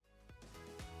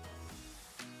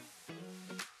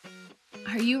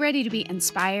Are you ready to be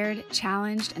inspired,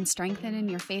 challenged, and strengthened in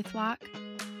your faith walk?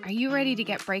 Are you ready to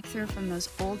get breakthrough from those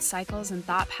old cycles and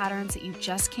thought patterns that you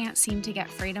just can't seem to get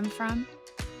freedom from?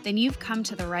 Then you've come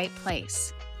to the right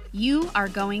place. You are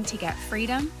going to get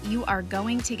freedom, you are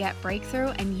going to get breakthrough,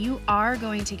 and you are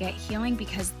going to get healing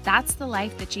because that's the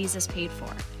life that Jesus paid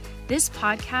for. This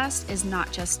podcast is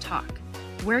not just talk.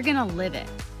 We're going to live it.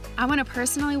 I want to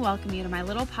personally welcome you to my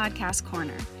little podcast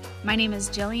corner. My name is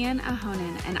Jillian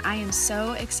Ahonen, and I am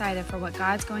so excited for what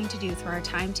God's going to do through our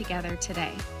time together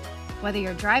today. Whether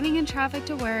you're driving in traffic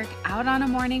to work, out on a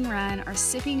morning run, or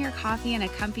sipping your coffee in a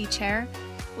comfy chair,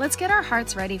 let's get our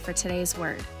hearts ready for today's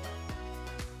word.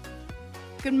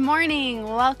 Good morning.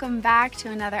 Welcome back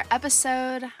to another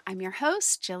episode. I'm your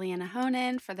host, Jillian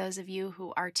Ahonen. For those of you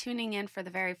who are tuning in for the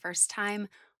very first time,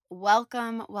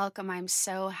 welcome. I'm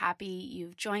so happy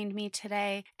you've joined me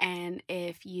today. And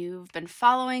if you've been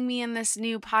following me in this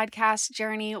new podcast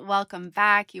journey, welcome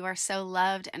back. You are so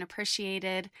loved and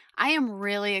appreciated. I am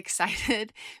really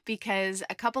excited because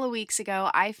a couple of weeks ago,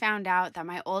 I found out that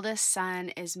my oldest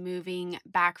son is moving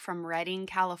back from Redding,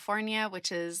 California,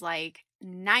 which is like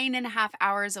 9.5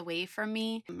 hours away from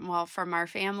me, from our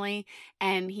family,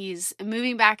 and he's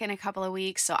moving back in a couple of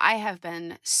weeks. So I have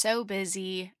been so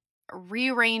busy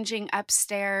rearranging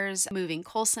upstairs, moving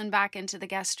Colson back into the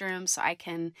guest room so I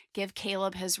can give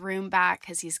Caleb his room back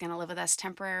because he's going to live with us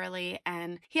temporarily.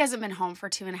 And he hasn't been home for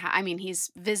 2.5.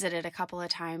 He's visited a couple of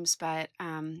times, but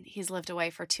he's lived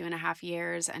away for 2.5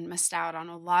 years and missed out on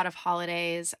a lot of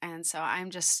holidays. And so I'm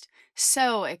just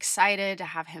so excited to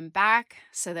have him back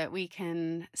so that we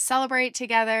can celebrate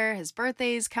together. His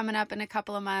birthday's coming up in a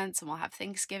couple of months and we'll have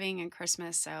Thanksgiving and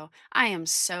Christmas. So I am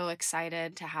so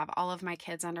excited to have all of my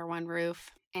kids under one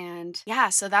roof. And yeah,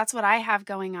 so that's what I have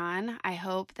going on. I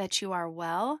hope that you are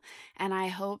well, and I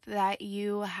hope that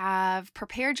you have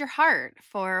prepared your heart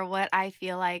for what I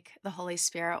feel like the Holy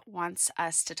Spirit wants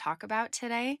us to talk about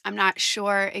today. I'm not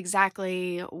sure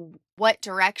exactly what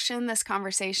direction this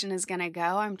conversation is going to go.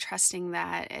 I'm trusting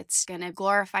that it's going to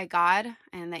glorify God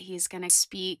and that He's going to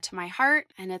speak to my heart,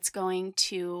 and it's going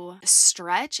to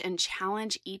stretch and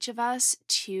challenge each of us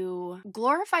to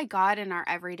glorify God in our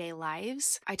everyday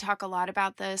lives. I talk a lot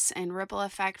about this and ripple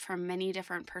effect from many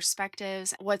different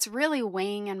perspectives. What's really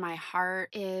weighing in my heart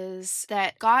is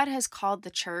that God has called the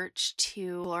church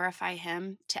to glorify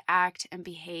Him, to act and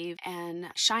behave and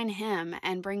shine Him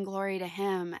and bring glory to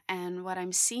Him. And what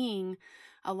I'm seeing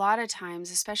a lot of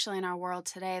times, especially in our world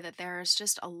today, that there's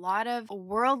just a lot of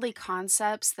worldly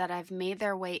concepts that have made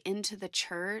their way into the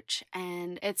church,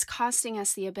 and it's costing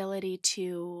us the ability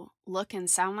to look and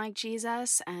sound like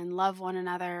Jesus and love one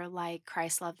another like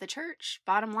Christ loved the church.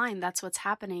 Bottom line, that's what's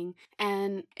happening.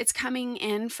 And it's coming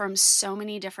in from so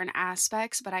many different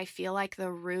aspects, but I feel like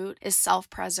the root is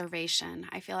self-preservation.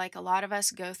 I feel like a lot of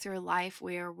us go through life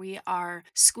where we are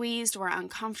squeezed, we're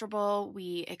uncomfortable,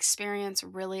 we experience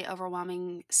really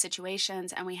overwhelming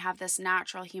situations, and we have this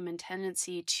natural human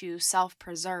tendency to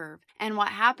self-preserve. And what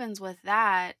happens with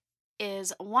that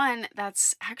is, one,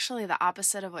 that's actually the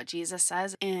opposite of what Jesus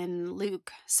says in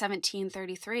Luke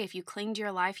 17:33. If you cling to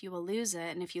your life, you will lose it.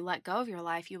 And if you let go of your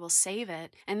life, you will save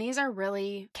it. And these are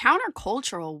really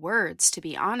countercultural words, to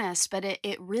be honest, but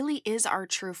it really is our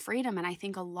true freedom. And I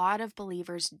think a lot of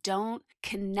believers don't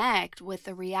connect with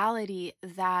the reality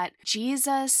that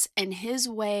Jesus and His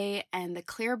way and the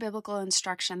clear biblical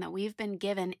instruction that we've been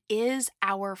given is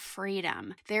our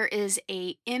freedom. There is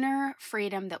a inner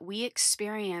freedom that we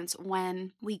experience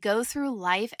when we go through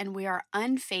life and we are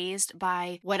unfazed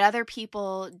by what other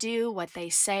people do, what they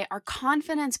say. Our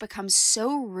confidence becomes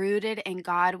so rooted in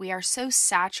God. We are so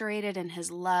saturated in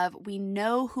His love. We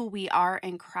know who we are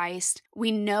in Christ.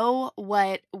 We know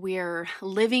what we're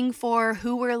living for,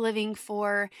 who we're living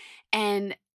for,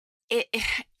 and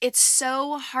it's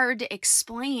so hard to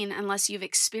explain unless you've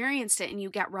experienced it and you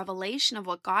get revelation of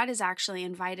what God has actually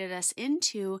invited us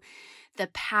into, the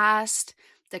past,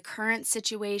 the current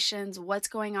situations, what's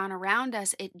going on around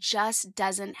us. It just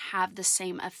doesn't have the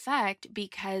same effect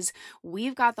because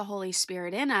we've got the Holy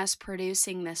Spirit in us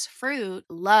producing this fruit: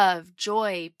 love,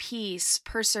 joy, peace,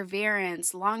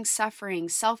 perseverance, long-suffering,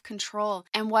 self-control.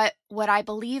 And what I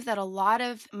believe that a lot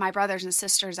of my brothers and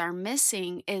sisters are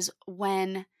missing is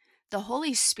when the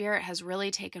Holy Spirit has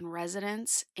really taken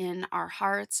residence in our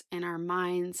hearts, in our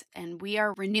minds, and we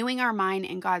are renewing our mind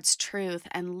in God's truth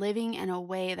and living in a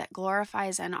way that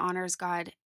glorifies and honors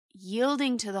God,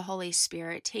 yielding to the Holy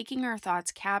Spirit, taking our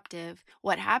thoughts captive.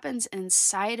 What happens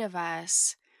inside of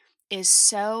us is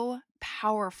so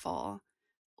powerful.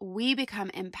 We become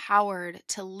empowered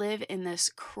to live in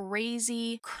this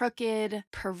crazy, crooked,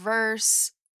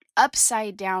 perverse,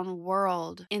 upside down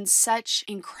world in such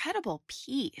incredible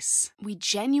peace. We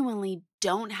genuinely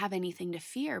don't have anything to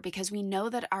fear because we know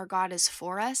that our God is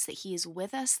for us, that He is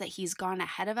with us, that He's gone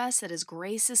ahead of us, that His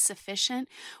grace is sufficient.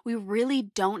 We really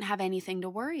don't have anything to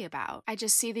worry about. I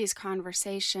just see these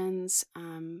conversations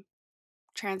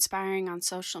transpiring on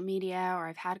social media, or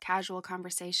I've had casual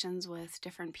conversations with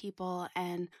different people,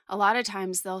 and a lot of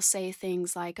times they'll say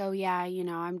things like, oh yeah,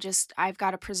 I've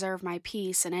got to preserve my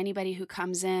peace, and anybody who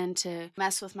comes in to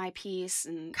mess with my peace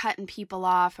and cutting people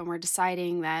off, and we're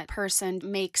deciding that person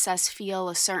makes us feel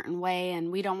a certain way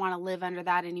and we don't want to live under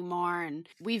that anymore, and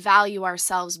we value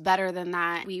ourselves better than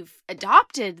that. We've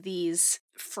adopted these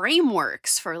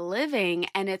frameworks for living,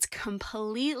 and it's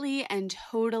completely and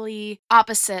totally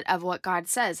opposite of what God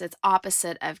says. It's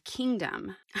opposite of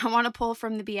kingdom. I want to pull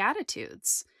from the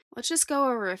Beatitudes. Let's just go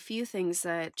over a few things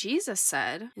that Jesus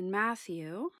said in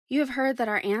Matthew. You have heard that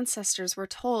our ancestors were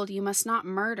told, you must not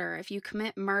murder. If you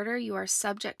commit murder, you are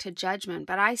subject to judgment.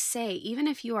 But I say, even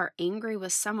if you are angry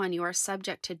with someone, you are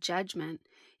subject to judgment.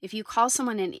 If you call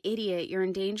someone an idiot, you're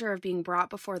in danger of being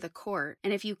brought before the court.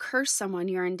 And if you curse someone,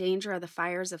 you're in danger of the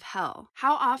fires of hell.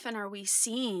 How often are we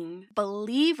seeing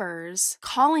believers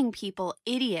calling people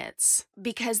idiots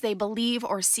because they believe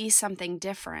or see something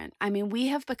different? I mean, we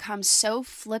have become so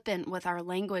flippant with our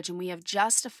language, and we have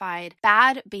justified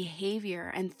bad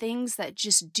behavior and things that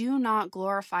just do not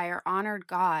glorify or honor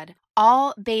God,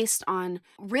 all based on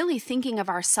really thinking of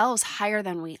ourselves higher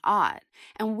than we ought.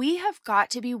 And we have got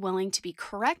to be willing to be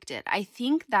corrected. I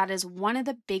think that is one of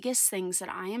the biggest things that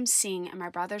I am seeing in my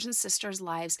brothers and sisters'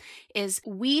 lives is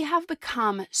we have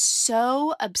become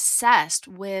so obsessed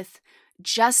with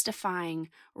justifying,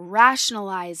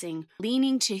 rationalizing,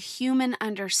 leaning to human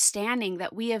understanding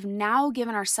that we have now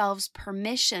given ourselves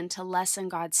permission to lessen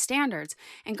God's standards,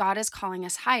 and God is calling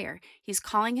us higher. He's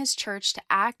calling His church to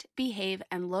act, behave,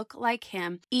 and look like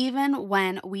Him, even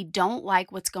when we don't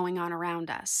like what's going on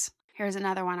around us. Here's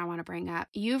another one I want to bring up.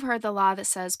 You've heard the law that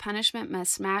says punishment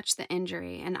must match the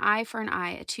injury, an eye for an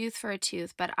eye, a tooth for a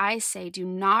tooth. But I say, do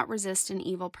not resist an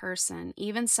evil person.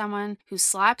 Even someone who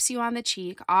slaps you on the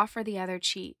cheek, offer the other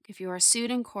cheek. If you are sued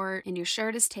in court and your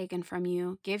shirt is taken from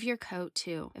you, give your coat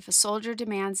too. If a soldier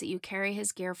demands that you carry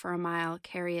his gear for a mile,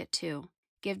 carry it too.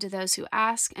 Give to those who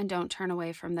ask, and don't turn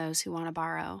away from those who want to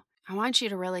borrow. I want you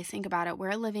to really think about it.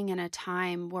 We're living in a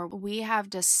time where we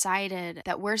have decided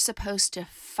that we're supposed to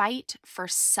fight for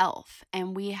self,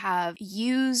 and we have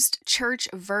used church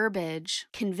verbiage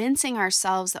convincing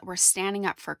ourselves that we're standing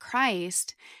up for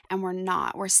Christ, and we're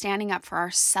not. We're standing up for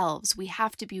ourselves. We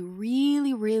have to be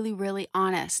really, really, really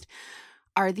honest.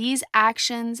 Are these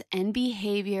actions and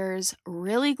behaviors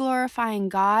really glorifying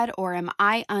God, or am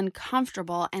I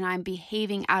uncomfortable and I'm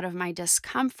behaving out of my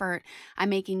discomfort? I'm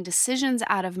making decisions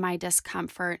out of my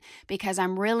discomfort because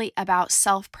I'm really about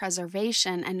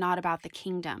self-preservation and not about the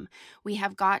kingdom. We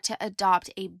have got to adopt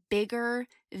a bigger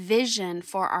vision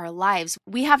for our lives.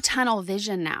 We have tunnel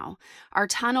vision now. Our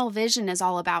tunnel vision is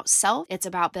all about self. It's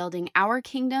about building our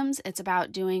kingdoms. It's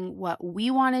about doing what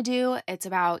we want to do. It's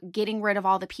about getting rid of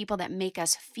all the people that make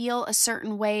us feel a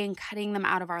certain way and cutting them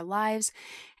out of our lives.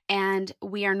 And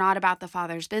we are not about the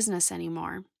Father's business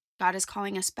anymore. God is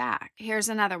calling us back. Here's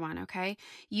another one, okay?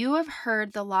 You have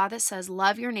heard the law that says,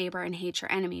 love your neighbor and hate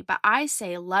your enemy. But I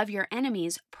say, love your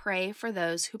enemies, pray for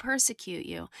those who persecute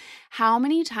you. How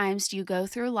many times do you go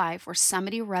through life where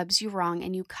somebody rubs you wrong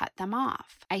and you cut them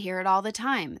off? I hear it all the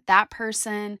time. That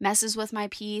person messes with my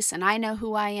peace and I know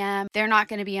who I am. They're not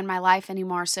going to be in my life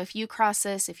anymore. So if you cross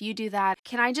this, if you do that,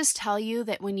 can I just tell you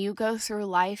that when you go through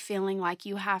life feeling like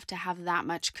you have to have that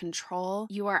much control,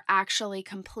 you are actually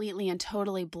completely and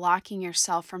totally blocking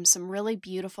yourself from some really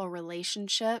beautiful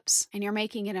relationships, and you're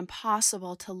making it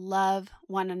impossible to love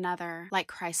one another like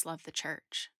Christ loved the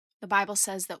church. The Bible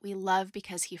says that we love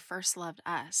because He first loved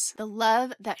us. The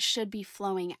love that should be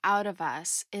flowing out of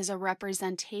us is a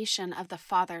representation of the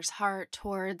Father's heart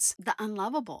towards the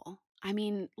unlovable. I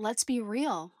mean, let's be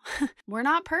real. We're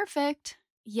not perfect,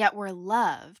 yet we're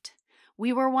loved.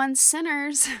 We were once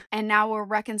sinners, and now we're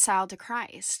reconciled to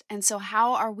Christ. And so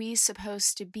how are we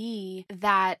supposed to be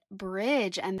that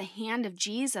bridge and the hand of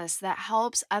Jesus that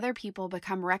helps other people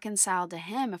become reconciled to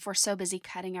Him if we're so busy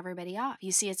cutting everybody off?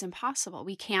 You see, it's impossible.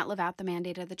 We can't live out the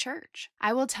mandate of the church.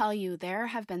 I will tell you, there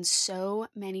have been so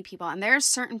many people, and there's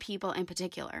certain people in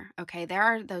particular, okay? There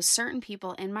are those certain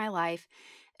people in my life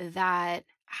that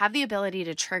have the ability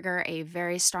to trigger a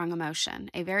very strong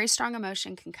emotion. A very strong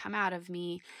emotion can come out of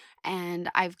me, and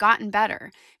I've gotten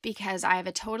better because I have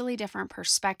a totally different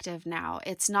perspective now.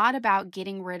 It's not about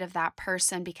getting rid of that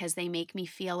person because they make me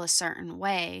feel a certain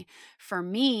way. For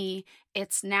me,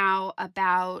 it's now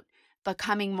about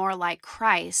becoming more like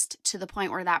Christ to the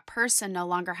point where that person no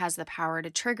longer has the power to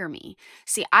trigger me.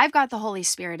 See, I've got the Holy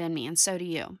Spirit in me, and so do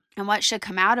you. And what should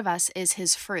come out of us is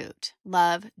his fruit: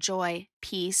 love, joy,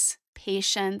 peace,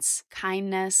 patience,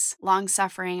 kindness,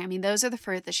 long-suffering. I mean, those are the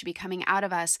fruit that should be coming out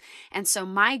of us. And so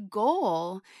my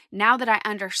goal, now that I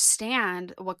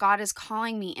understand what God is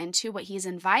calling me into, what he's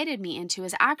invited me into,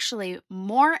 is actually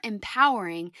more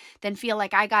empowering than feel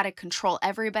like I got to control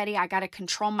everybody. I got to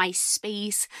control my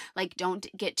space. Like, don't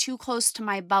get too close to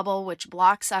my bubble, which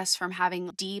blocks us from having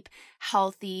deep,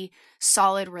 healthy,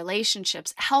 solid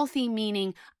relationships. Healthy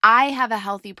meaning I have a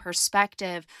healthy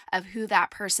perspective of who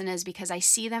that person is because I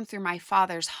see them through my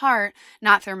Father's heart,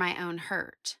 not through my own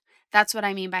hurt. That's what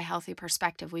I mean by healthy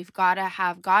perspective. We've got to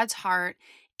have God's heart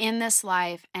in this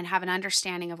life and have an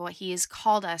understanding of what he has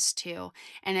called us to.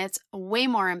 And it's way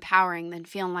more empowering than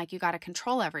feeling like you got to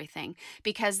control everything.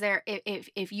 Because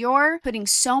if you're putting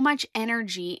so much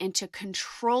energy into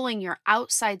controlling your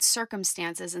outside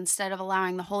circumstances instead of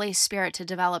allowing the Holy Spirit to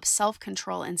develop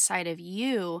self-control inside of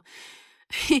you,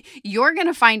 you're going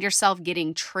to find yourself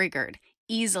getting triggered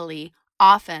easily,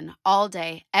 often, all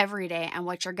day, every day. And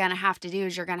what you're going to have to do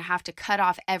is you're going to have to cut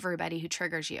off everybody who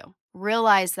triggers you.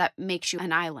 Realize that makes you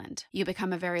an island. You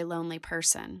become a very lonely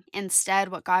person. Instead,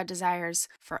 what God desires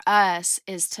for us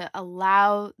is to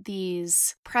allow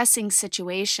these pressing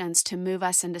situations to move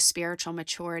us into spiritual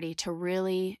maturity, to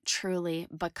really, truly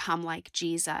become like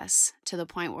Jesus, to the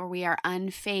point where we are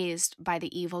unfazed by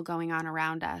the evil going on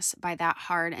around us, by that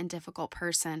hard and difficult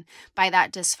person, by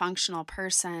that dysfunctional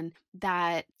person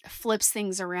that flips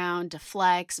things around,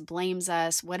 deflects, blames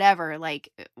us, whatever. Like,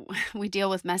 we deal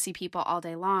with messy people all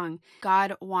day long.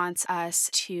 God wants us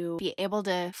to be able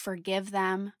to forgive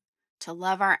them, to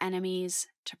love our enemies,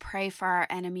 to pray for our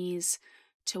enemies,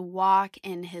 to walk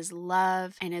in his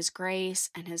love and his grace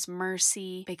and his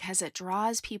mercy, because it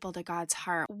draws people to God's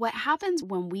heart. What happens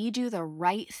when we do the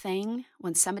right thing,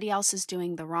 when somebody else is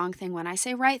doing the wrong thing? When I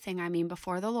say right thing, I mean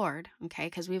before the Lord, okay?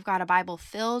 Because we've got a Bible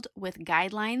filled with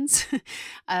guidelines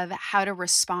of how to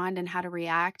respond and how to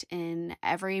react in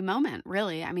every moment,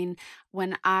 really. I mean,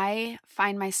 when I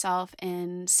find myself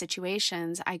in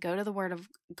situations, I go to the Word of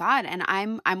God, and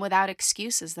I'm without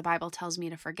excuses. The Bible tells me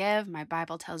to forgive. My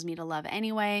Bible tells me to love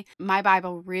anyway. My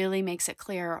Bible really makes it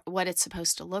clear what it's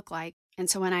supposed to look like. And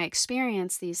so when I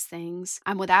experience these things,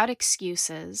 I'm without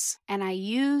excuses, and I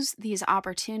use these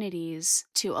opportunities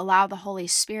to allow the Holy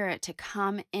Spirit to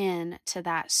come in to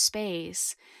that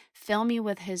space, fill me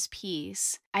with his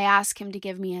peace. I ask him to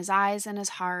give me his eyes and his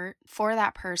heart for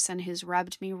that person who's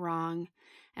rubbed me wrong.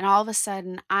 And all of a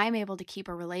sudden, I'm able to keep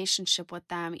a relationship with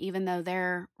them, even though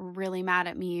they're really mad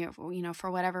at me, for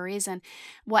whatever reason.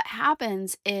 What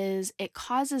happens is it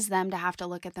causes them to have to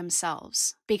look at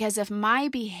themselves. Because if my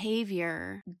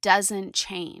behavior doesn't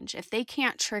change, if they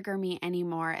can't trigger me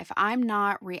anymore, if I'm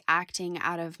not reacting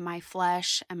out of my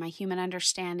flesh and my human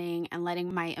understanding and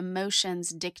letting my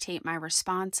emotions dictate my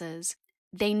responses,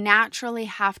 they naturally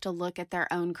have to look at their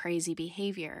own crazy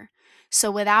behavior. So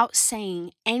without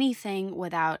saying anything,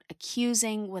 without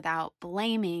accusing, without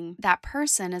blaming, that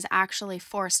person is actually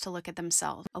forced to look at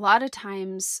themselves. A lot of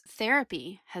times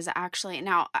therapy has actually,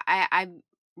 now I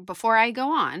before I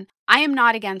go on, I am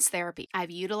not against therapy.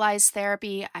 I've utilized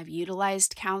therapy. I've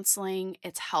utilized counseling.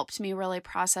 It's helped me really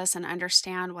process and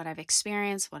understand what I've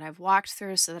experienced, what I've walked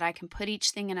through, so that I can put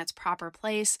each thing in its proper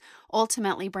place,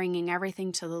 ultimately bringing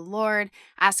everything to the Lord,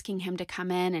 asking him to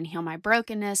come in and heal my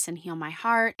brokenness and heal my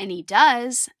heart. And he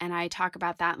does. And I talk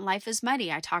about that in Life is Muddy.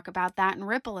 I talk about that in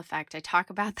Ripple Effect. I talk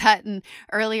about that in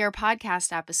earlier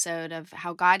podcast episode of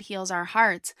how God heals our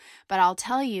hearts. But I'll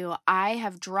tell you, I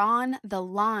have drawn the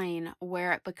line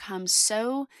where it becomes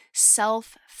so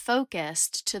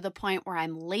self-focused to the point where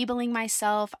I'm labeling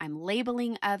myself, I'm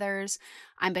labeling others,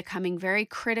 I'm becoming very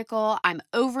critical, I'm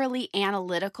overly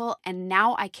analytical, and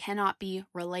now I cannot be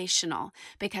relational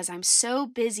because I'm so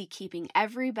busy keeping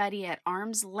everybody at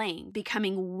arm's length,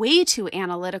 becoming way too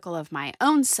analytical of my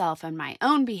own self and my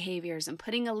own behaviors and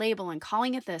putting a label and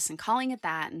calling it this and calling it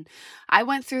that. And I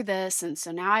went through this, and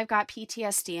so now I've got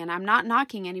PTSD, and I'm not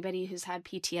knocking anybody who's had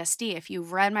PTSD. If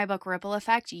you've read my book, Ripple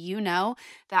Effect, you know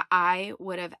that I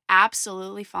would have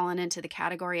absolutely fallen into the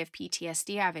category of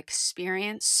PTSD. I've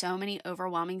experienced so many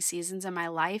overwhelming seasons in my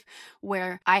life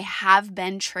where I have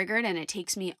been triggered, and it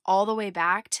takes me all the way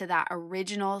back to that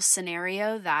original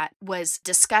scenario that was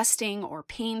disgusting or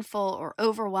painful or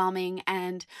overwhelming.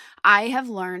 And I have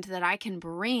learned that I can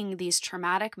bring these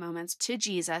traumatic moments to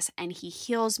Jesus, and he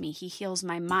heals me. He heals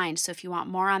my mind. So if you want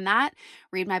more on that,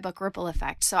 read my book, Ripple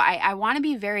Effect. So I want to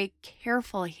be very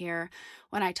careful here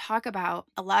when I talk about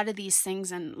a lot of these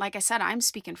things. And like I said, I'm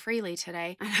speaking freely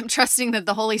today, and I'm trusting that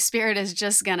the Holy Spirit is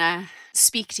just going to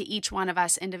speak to each one of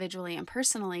us individually and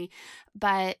personally.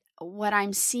 But what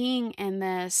I'm seeing in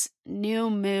this new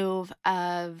move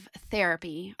of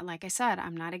therapy, like I said,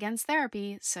 I'm not against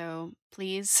therapy, so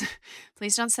please,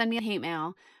 please don't send me a hate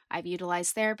mail. I've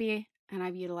utilized therapy and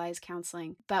I've utilized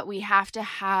counseling, but we have to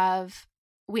have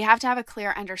a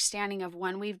clear understanding of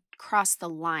when we've crossed the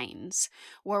lines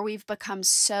where we've become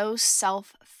so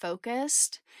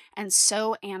self-focused and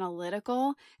so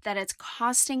analytical that it's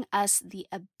costing us the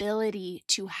ability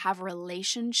to have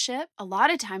relationship. A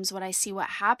lot of times what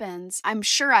happens, I'm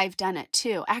sure I've done it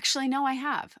too. Actually, no, I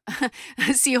have.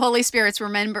 See, Holy Spirit's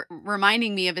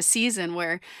reminding me of a season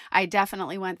where I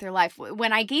definitely went through life.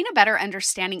 When I gain a better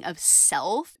understanding of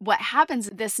self, what happens,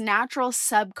 this natural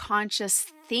subconscious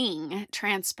thing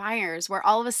transpires where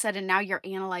all of a sudden now you're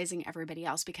analyzing everybody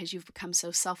else because you've become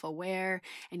so self-aware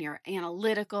and you're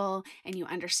analytical and you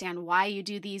understand why you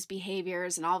do these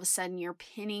behaviors, and all of a sudden you're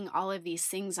pinning all of these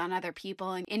things on other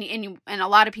people, and a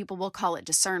lot of people will call it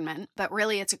discernment, but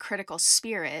really it's a critical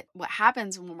spirit. What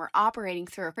happens when we're operating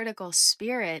through a critical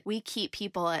spirit, we keep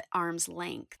people at arm's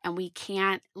length and we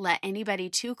can't let anybody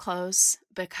too close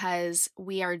because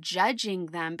we are judging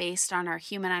them based on our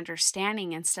human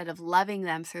understanding instead of loving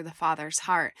them through the Father's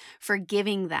heart,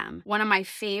 forgiving them. One of my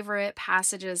favorite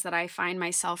passages that I find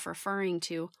myself referring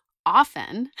to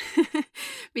often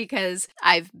because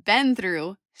I've been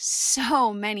through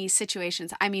so many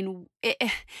situations. I mean,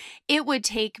 it would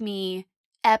take me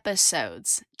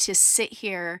episodes to sit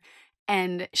here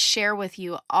and share with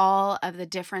you all of the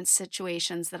different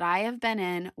situations that I have been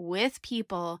in with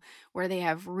people where they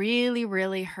have really,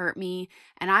 really hurt me.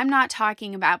 And I'm not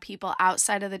talking about people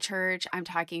outside of the church. I'm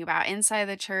talking about inside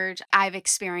the church. I've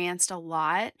experienced a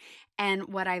lot. And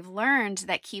what I've learned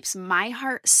that keeps my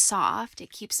heart soft,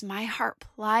 it keeps my heart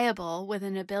pliable with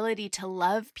an ability to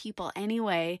love people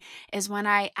anyway, is when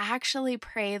I actually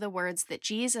pray the words that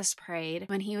Jesus prayed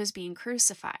when he was being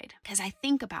crucified. Because I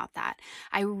think about that.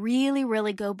 I really,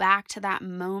 really go back to that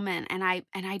moment, and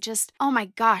I just, oh my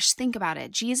gosh, think about it.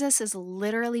 Jesus is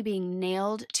literally being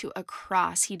nailed to a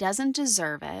cross. He doesn't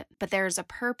deserve it, but there's a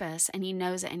purpose, and he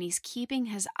knows it, and he's keeping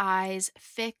his eyes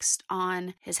fixed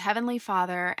on his heavenly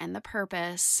Father and the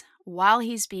purpose while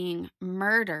he's being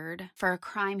murdered for a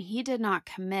crime he did not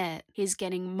commit. He's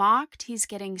getting mocked, he's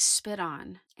getting spit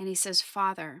on, and he says,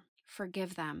 "Father,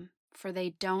 forgive them, for they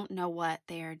don't know what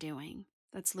they are doing."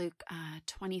 That's Luke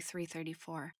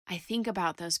 23:34. I think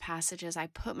about those passages. I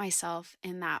put myself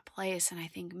in that place and I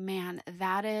think, man,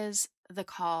 that is the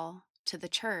call to the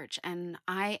church. And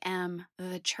I am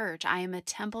the church. I am a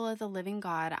temple of the living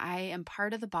God. I am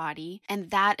part of the body.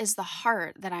 And that is the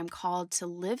heart that I'm called to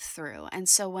live through. And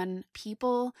so when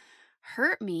people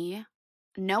hurt me,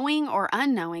 knowing or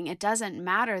unknowing, it doesn't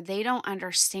matter. They don't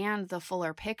understand the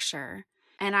fuller picture.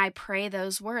 And I pray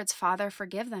those words, "Father,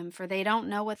 forgive them, for they don't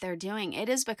know what they're doing." It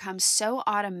has become so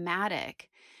automatic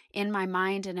in my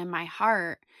mind and in my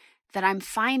heart that I'm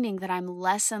finding that I'm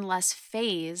less and less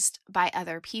fazed by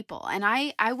other people. And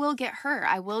I will get hurt.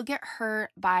 I will get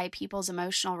hurt by people's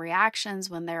emotional reactions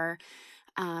when they're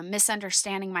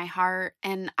misunderstanding my heart.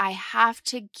 And I have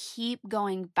to keep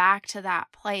going back to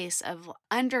that place of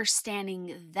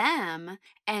understanding them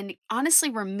and honestly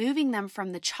removing them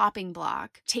from the chopping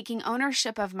block, taking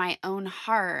ownership of my own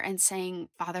heart and saying,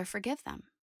 "Father, forgive them.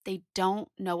 They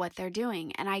don't know what they're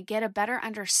doing." And I get a better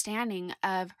understanding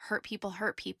of hurt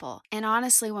people. And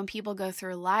honestly, when people go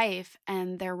through life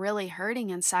and they're really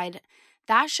hurting inside,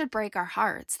 that should break our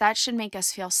hearts. That should make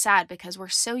us feel sad because we're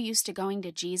so used to going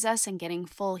to Jesus and getting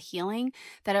full healing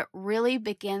that it really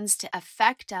begins to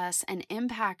affect us and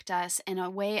impact us in a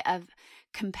way of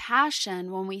compassion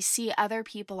when we see other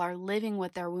people are living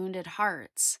with their wounded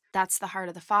hearts. That's the heart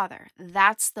of the Father.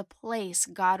 That's the place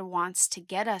God wants to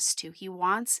get us to. He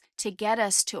wants to get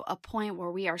us to a point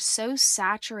where we are so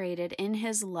saturated in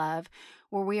his love,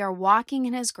 where we are walking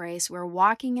in his grace, we're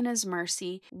walking in his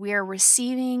mercy, we're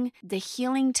receiving the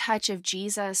healing touch of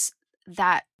Jesus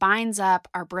that binds up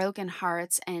our broken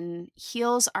hearts and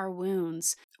heals our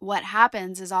wounds. What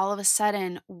happens is all of a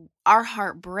sudden our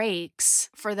heart breaks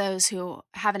for those who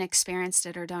haven't experienced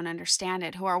it or don't understand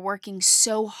it, who are working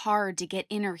so hard to get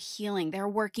inner healing. They're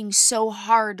working so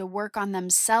hard to work on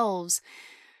themselves,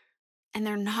 and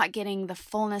they're not getting the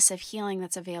fullness of healing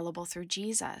that's available through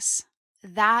Jesus.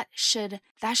 that should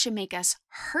make us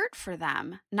hurt for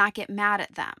them, not get mad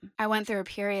at them. I went through a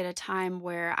period of time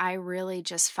where I really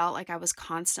just felt like I was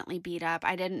constantly beat up.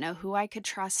 I didn't know who I could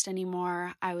trust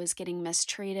anymore. I was getting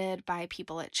mistreated by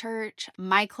people at church.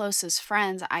 My closest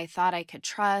friends I thought I could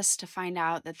trust, to find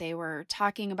out that they were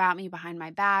talking about me behind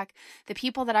my back. The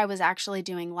people that I was actually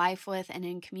doing life with and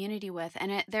in community with.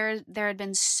 And there had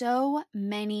been so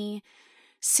many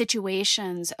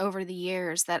situations over the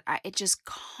years that it just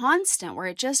constant, where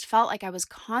it just felt like I was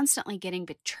constantly getting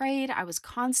betrayed. I was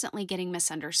constantly getting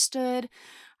misunderstood.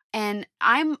 And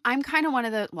I'm kind of one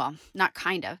of the, well, not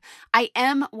kind of, I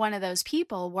am one of those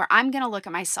people where I'm going to look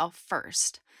at myself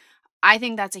first. I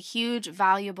think that's a huge,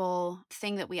 valuable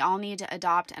thing that we all need to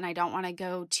adopt. And I don't want to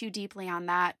go too deeply on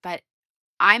that, but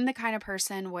I'm the kind of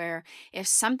person where if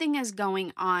something is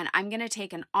going on, I'm going to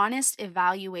take an honest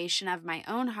evaluation of my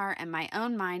own heart and my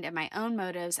own mind and my own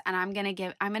motives. And I'm going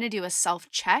to do a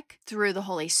self-check through the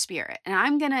Holy Spirit. And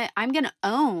I'm going to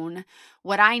own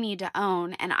what I need to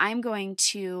own. And I'm going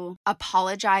to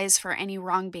apologize for any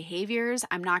wrong behaviors.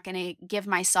 I'm not going to give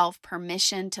myself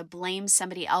permission to blame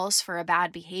somebody else for a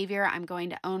bad behavior. I'm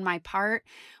going to own my part,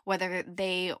 whether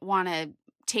they want to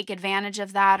take advantage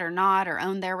of that or not, or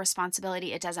own their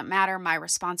responsibility. It doesn't matter. My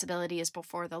responsibility is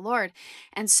before the Lord.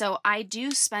 And so I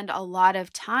do spend a lot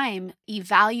of time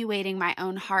evaluating my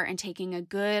own heart and taking a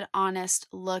good, honest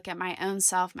look at my own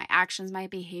self, my actions, my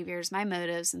behaviors, my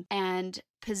motives, and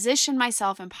position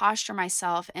myself and posture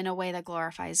myself in a way that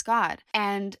glorifies God.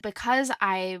 And because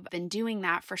I've been doing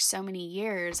that for so many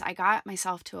years, I got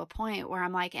myself to a point where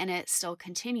I'm like, and it still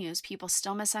continues. People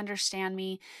still misunderstand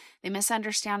me. They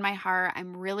misunderstand my heart.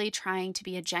 I'm really trying to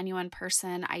be a genuine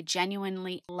person. I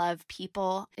genuinely love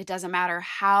people. It doesn't matter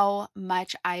how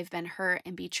much I've been hurt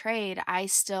and betrayed. I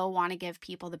still want to give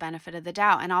people the benefit of the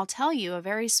doubt. And I'll tell you a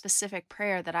very specific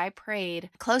prayer that I prayed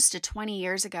close to 20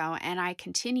 years ago, and I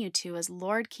continue to, is,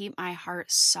 Lord, keep my heart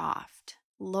soft.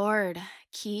 Lord,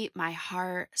 keep my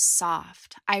heart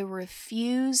soft. I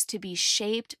refuse to be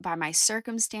shaped by my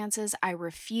circumstances. I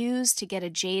refuse to get a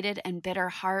jaded and bitter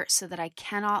heart so that I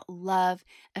cannot love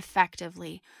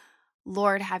effectively.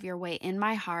 Lord, have your way in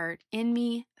my heart, in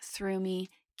me, through me.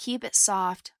 Keep it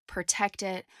soft, protect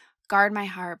it, guard my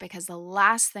heart, because the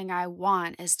last thing I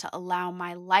want is to allow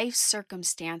my life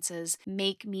circumstances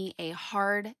make me a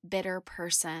hard, bitter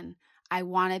person. I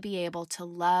want to be able to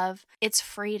love. It's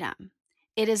freedom.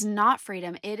 It is not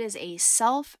freedom. It is a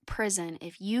self-prison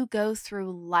if you go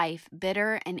through life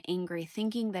bitter and angry,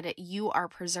 thinking that you are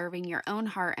preserving your own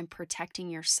heart and protecting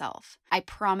yourself. I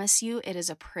promise you, it is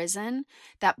a prison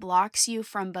that blocks you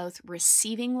from both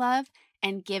receiving love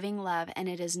and giving love, and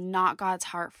it is not God's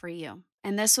heart for you.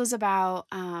 And this was about,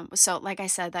 so like I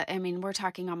said, we're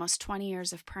talking almost 20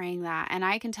 years of praying that. And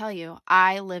I can tell you,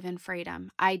 I live in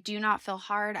freedom. I do not feel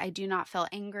hard. I do not feel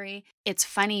angry. It's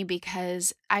funny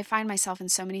because I find myself in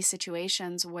so many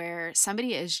situations where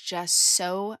somebody is just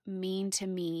so mean to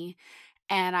me.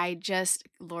 And I just,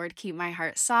 Lord, keep my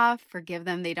heart soft, forgive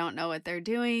them, they don't know what they're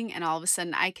doing. And all of a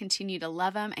sudden I continue to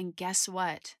love them. And guess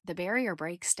what? The barrier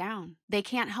breaks down. They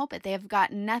can't help it. They have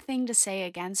got nothing to say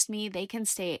against me. They can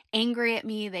stay angry at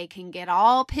me. They can get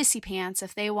all pissy pants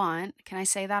if they want. Can I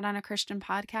say that on a Christian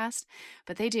podcast?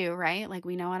 But they do, right? Like,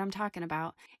 we know what I'm talking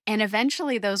about. And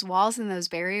eventually those walls and those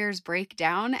barriers break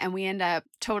down and we end up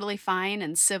totally fine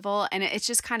and civil. And it's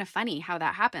just kind of funny how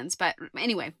that happens. But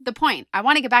anyway, the point, I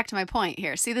want to get back to my point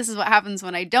here. See, this is what happens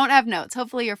when I don't have notes.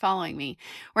 Hopefully you're following me.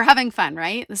 We're having fun,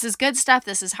 right? This is good stuff.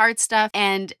 This is hard stuff.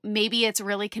 And maybe it's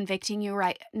really convicting you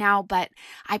right now, but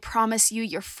I promise you,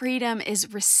 your freedom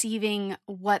is receiving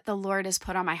what the Lord has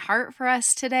put on my heart for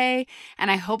us today.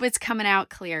 And I hope it's coming out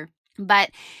clear.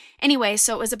 But anyway,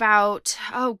 so it was about,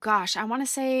 oh gosh, I want to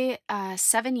say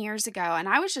 7 years ago. And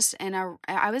I was just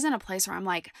I was in a place where I'm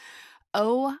like,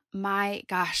 oh my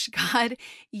gosh, God,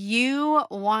 you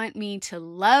want me to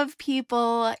love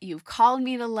people. You've called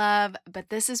me to love, but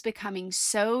this is becoming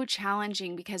so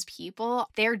challenging because people,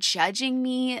 they're judging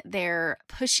me. They're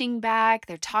pushing back.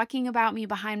 They're talking about me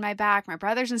behind my back, my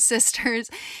brothers and sisters.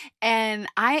 And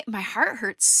my heart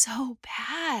hurts so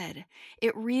bad.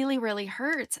 It really, really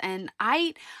hurts. And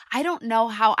I don't know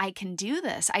how I can do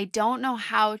this. I don't know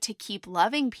how to keep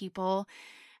loving people.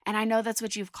 And I know that's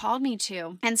what you've called me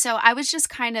to. And so I was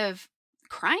just kind of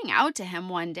crying out to him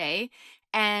one day,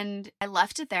 and I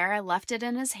left it there. I left it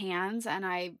in his hands. And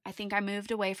I think I moved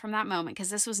away from that moment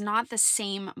because this was not the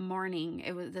same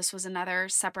morning. This was another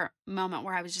separate moment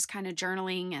where I was just kind of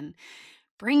journaling and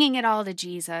bringing it all to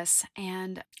Jesus.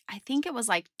 And I think it was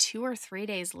like 2 or 3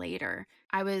 days later,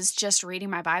 I was just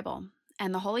reading my Bible.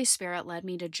 and the Holy Spirit led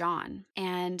me to John.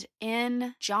 And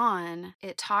in John,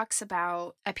 it talks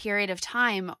about a period of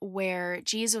time where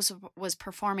Jesus was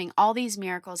performing all these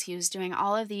miracles. He was doing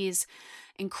all of these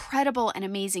incredible and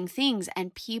amazing things,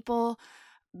 and people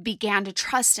began to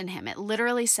trust in him. It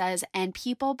literally says, and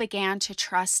people began to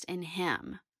trust in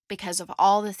him because of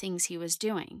all the things he was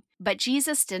doing. But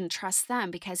Jesus didn't trust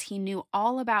them because he knew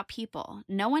all about people.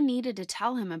 No one needed to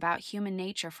tell him about human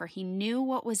nature, for he knew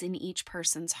what was in each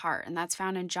person's heart. And that's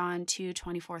found in John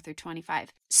 2:24-25.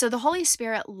 So the Holy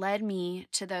Spirit led me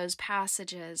to those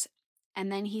passages. And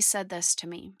then he said this to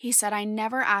me. He said, I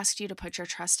never asked you to put your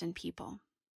trust in people.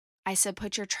 I said,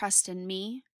 put your trust in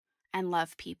me and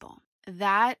love people.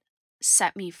 That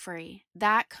set me free.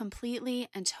 That completely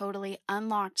and totally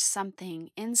unlocked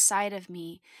something inside of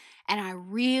me. And I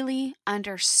really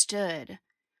understood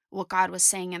what God was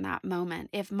saying in that moment.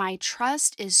 If my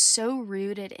trust is so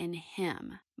rooted in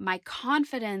him, my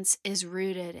confidence is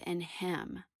rooted in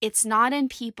him. It's not in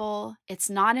people. It's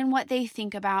not in what they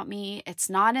think about me.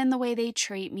 It's not in the way they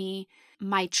treat me.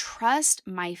 My trust,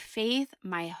 my faith,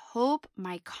 my hope,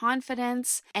 my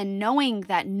confidence, and knowing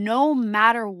that no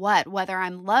matter what, whether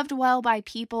I'm loved well by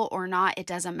people or not, it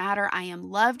doesn't matter. I am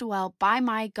loved well by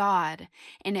my God,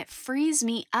 and it frees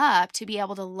me up to be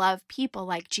able to love people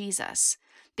like Jesus,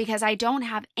 because I don't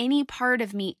have any part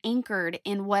of me anchored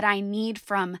in what I need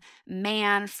from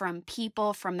man, from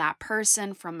people, from that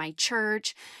person, from my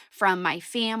church, from my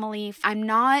family. I'm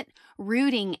not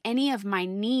rooting any of my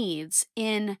needs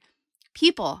in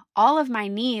people. All of my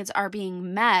needs are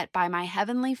being met by my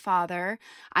Heavenly Father.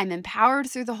 I'm empowered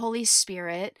through the Holy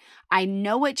Spirit. I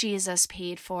know what Jesus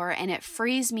paid for, and it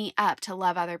frees me up to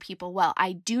love other people well.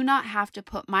 I do not have to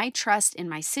put my trust in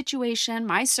my situation,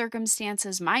 my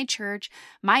circumstances, my church,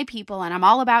 my people, and I'm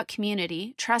all about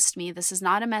community. Trust me, this is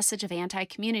not a message of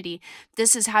anti-community.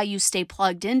 This is how you stay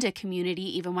plugged into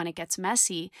community even when it gets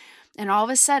messy. And all of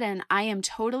a sudden, I am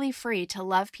totally free to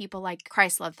love people like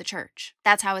Christ loved the church.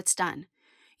 That's how it's done.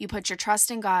 You put your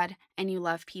trust in God and you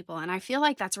love people. And I feel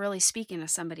like that's really speaking to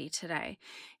somebody today.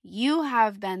 You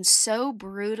have been so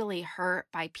brutally hurt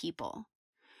by people,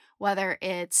 whether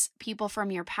it's people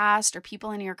from your past or people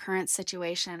in your current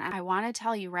situation. And I want to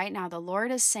tell you right now, the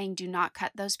Lord is saying, do not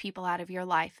cut those people out of your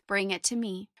life. Bring it to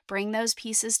me. Bring those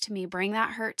pieces to me. Bring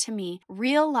that hurt to me.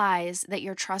 Realize that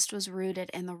your trust was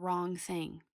rooted in the wrong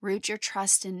thing. Root your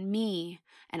trust in me,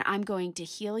 and I'm going to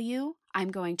heal you. I'm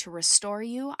going to restore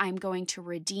you. I'm going to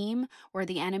redeem where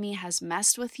the enemy has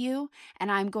messed with you,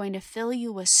 and I'm going to fill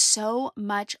you with so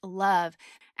much love.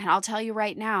 And I'll tell you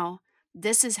right now,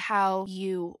 this is how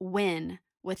you win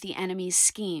with the enemy's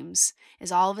schemes,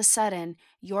 is all of a sudden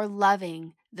you're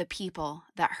loving the people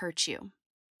that hurt you.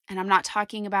 And I'm not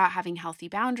talking about having healthy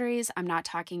boundaries. I'm not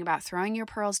talking about throwing your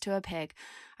pearls to a pig.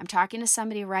 I'm talking to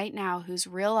somebody right now who's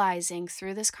realizing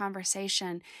through this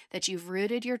conversation that you've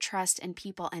rooted your trust in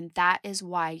people, and that is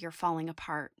why you're falling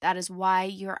apart. That is why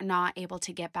you're not able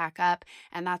to get back up,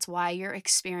 and that's why you're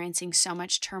experiencing so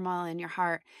much turmoil in your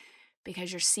heart,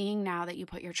 because you're seeing now that you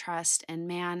put your trust in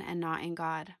man and not in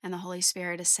God. And the Holy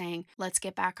Spirit is saying, let's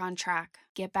get back on track.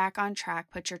 Get back on track.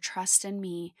 Put your trust in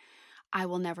me. I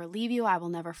will never leave you. I will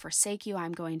never forsake you.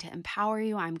 I'm going to empower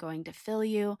you. I'm going to fill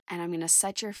you. And I'm going to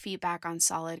set your feet back on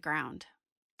solid ground.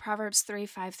 Proverbs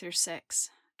 3:5-6.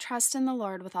 Trust in the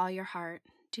Lord with all your heart.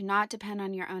 Do not depend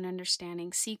on your own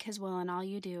understanding. Seek his will in all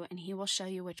you do, and he will show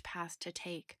you which path to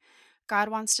take. God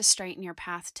wants to straighten your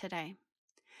path today.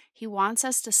 He wants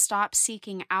us to stop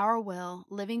seeking our will,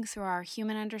 living through our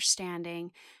human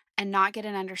understanding, and not get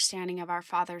an understanding of our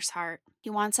Father's heart. He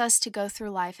wants us to go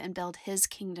through life and build his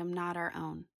kingdom, not our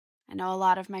own. I know a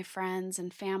lot of my friends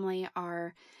and family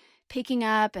are picking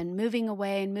up and moving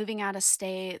away and moving out of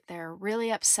state. They're really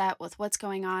upset with what's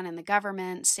going on in the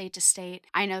government, state to state.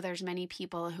 I know there's many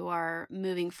people who are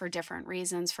moving for different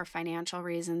reasons, for financial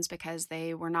reasons, because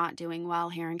they were not doing well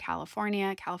here in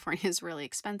California. California is really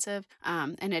expensive,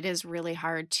 and it is really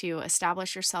hard to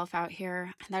establish yourself out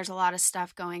here. There's a lot of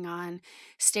stuff going on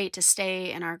state to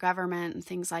state in our government and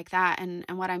things like that. And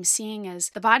what I'm seeing is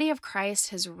the body of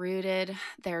Christ has rooted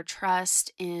their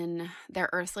trust in their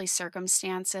earthly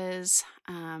circumstances,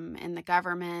 in the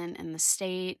government, in the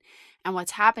state. And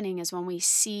what's happening is when we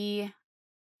see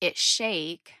it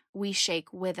shake, we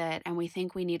shake with it, and we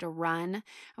think we need to run and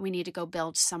we need to go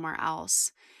build somewhere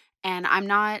else. And I'm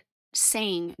not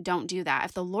saying don't do that.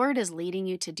 If the Lord is leading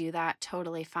you to do that,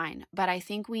 totally fine. But I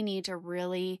think we need to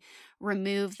really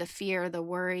remove the fear, the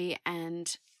worry,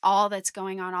 and all that's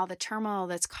going on, all the turmoil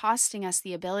that's costing us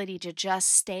the ability to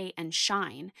just stay and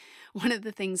shine. One of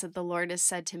the things that the Lord has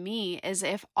said to me is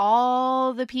if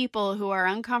all the people who are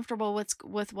uncomfortable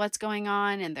with what's going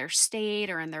on in their state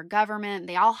or in their government,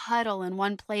 they all huddle in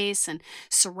one place and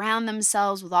surround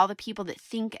themselves with all the people that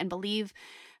think and believe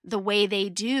the way they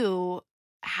do,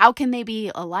 how can they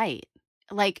be a light?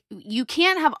 Like, you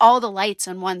can't have all the lights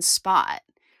in one spot.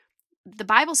 The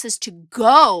Bible says to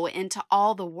go into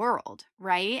all the world,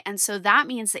 right? And so that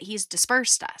means that he's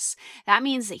dispersed us. That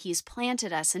means that he's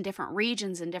planted us in different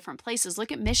regions and different places.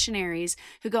 Look at missionaries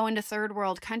who go into third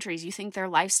world countries. You think their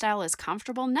lifestyle is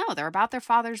comfortable? No, they're about their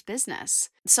Father's business.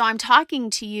 So I'm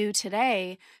talking to you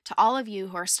today, to all of you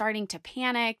who are starting to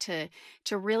panic, to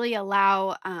really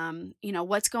allow,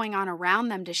 what's going on around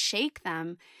them to shake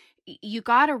them. You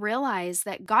got to realize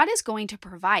that God is going to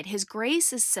provide. His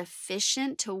grace is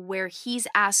sufficient to where he's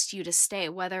asked you to stay,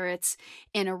 whether it's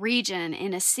in a region,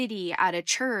 in a city, at a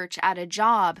church, at a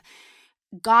job.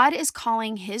 God is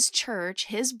calling his church,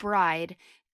 his bride,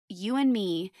 you and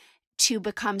me, to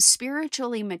become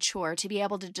spiritually mature, to be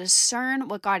able to discern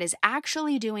what God is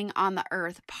actually doing on the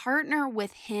earth, partner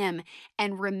with him,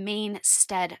 and remain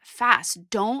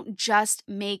steadfast. Don't just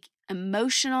make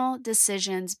emotional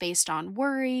decisions based on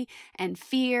worry and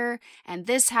fear and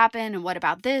this happened and what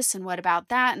about this and what about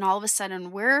that, and all of a sudden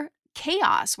we're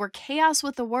chaos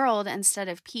with the world instead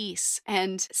of peace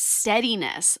and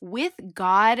steadiness. With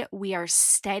God, we are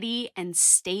steady and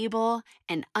stable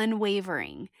and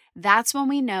unwavering. That's when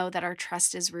we know that our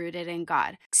trust is rooted in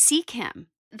God. Seek him.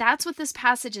 That's what this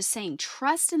passage is saying.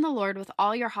 Trust in the Lord with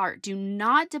all your heart. Do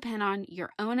not depend on your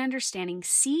own understanding.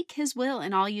 Seek his will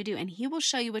in all you do, and he will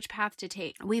show you which path to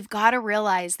take. We've got to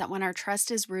realize that when our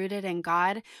trust is rooted in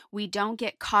God, we don't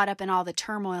get caught up in all the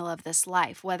turmoil of this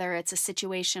life, whether it's a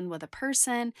situation with a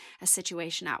person, a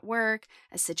situation at work,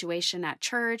 a situation at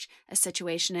church, a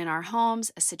situation in our homes,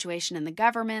 a situation in the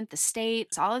government, the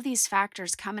state. All of these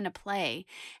factors come into play.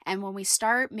 And when we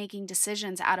start making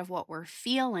decisions out of what we're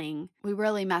feeling, we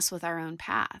really mess with our own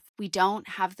path. We don't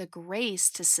have the grace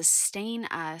to sustain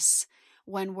us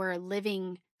when we're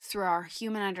living through our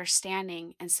human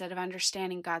understanding instead of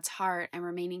understanding God's heart and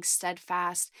remaining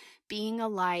steadfast, being a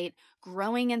light,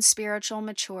 growing in spiritual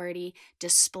maturity,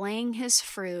 displaying his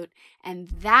fruit, and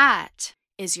that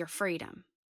is your freedom.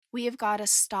 We have got to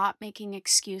stop making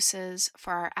excuses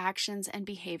for our actions and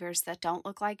behaviors that don't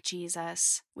look like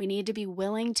Jesus. We need to be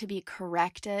willing to be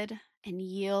corrected and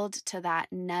yield to that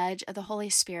nudge of the Holy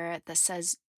Spirit that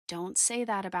says, don't say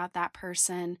that about that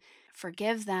person,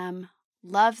 forgive them,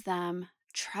 love them,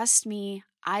 trust me,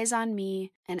 eyes on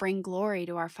me, and bring glory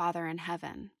to our Father in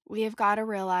heaven. We have got to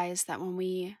realize that when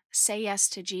we say yes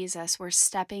to Jesus, we're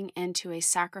stepping into a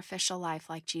sacrificial life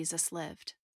like Jesus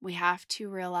lived. We have to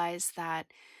realize that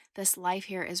this life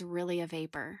here is really a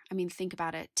vapor. I mean, think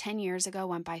about it. 10 years ago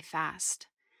went by fast.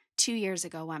 2 years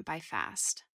ago went by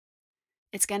fast.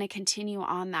 It's going to continue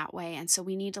on that way. And so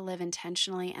we need to live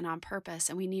intentionally and on purpose.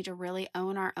 And we need to really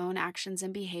own our own actions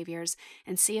and behaviors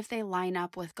and see if they line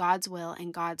up with God's will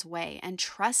and God's way, and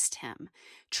trust him.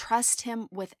 Trust him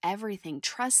with everything.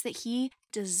 Trust that he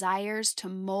desires to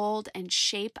mold and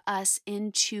shape us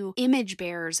into image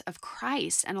bearers of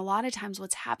Christ. And a lot of times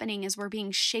what's happening is we're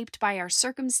being shaped by our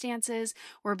circumstances.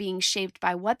 We're being shaped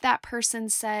by what that person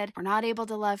said. We're not able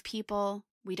to love people.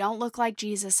 We don't look like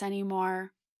Jesus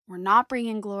anymore. We're not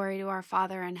bringing glory to our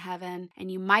Father in heaven, and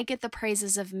you might get the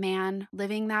praises of man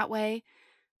living that way,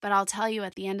 but I'll tell you,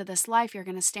 at the end of this life, you're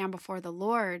going to stand before the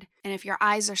Lord, and if your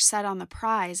eyes are set on the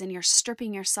prize and you're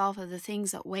stripping yourself of the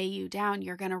things that weigh you down,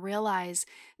 you're going to realize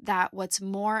that what's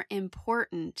more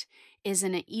important is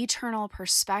an eternal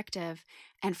perspective,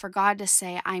 and for God to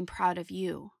say, I'm proud of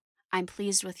you. I'm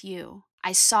pleased with you.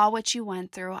 I saw what you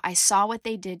went through. I saw what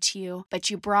they did to you, but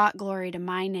you brought glory to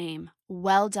my name.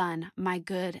 Well done, my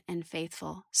good and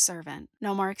faithful servant.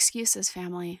 No more excuses,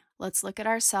 family. Let's look at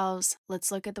ourselves.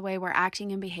 Let's look at the way we're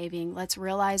acting and behaving. Let's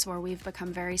realize where we've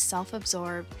become very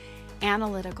self-absorbed,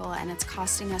 analytical, and it's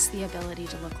costing us the ability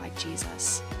to look like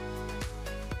Jesus.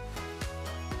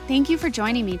 Thank you for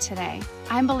joining me today.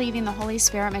 I'm believing the Holy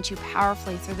Spirit met you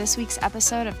powerfully through this week's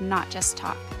episode of Not Just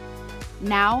Talk.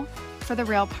 Now, for the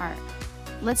real part.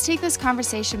 Let's take this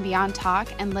conversation beyond talk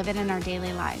and live it in our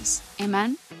daily lives.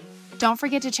 Amen? Don't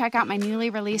forget to check out my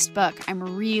newly released book.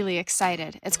 I'm really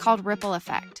excited. It's called Ripple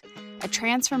Effect, a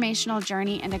transformational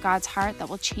journey into God's heart that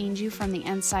will change you from the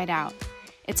inside out.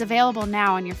 It's available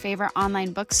now on your favorite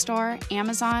online bookstore,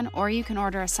 Amazon, or you can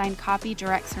order a signed copy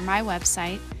direct through my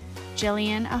website,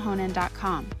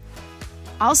 JillianAhonen.com.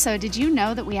 Also, did you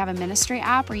know that we have a ministry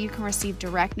app where you can receive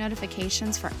direct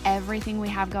notifications for everything we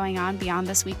have going on beyond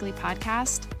this weekly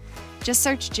podcast? Just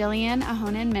search Jillian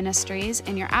Ahonen Ministries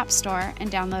in your app store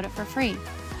and download it for free.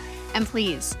 And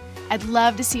please, I'd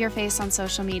love to see your face on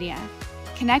social media.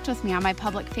 Connect with me on my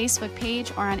public Facebook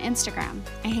page or on Instagram.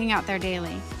 I hang out there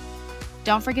daily.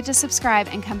 Don't forget to subscribe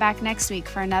and come back next week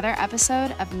for another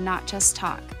episode of Not Just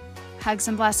Talk. Hugs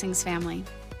and blessings, family.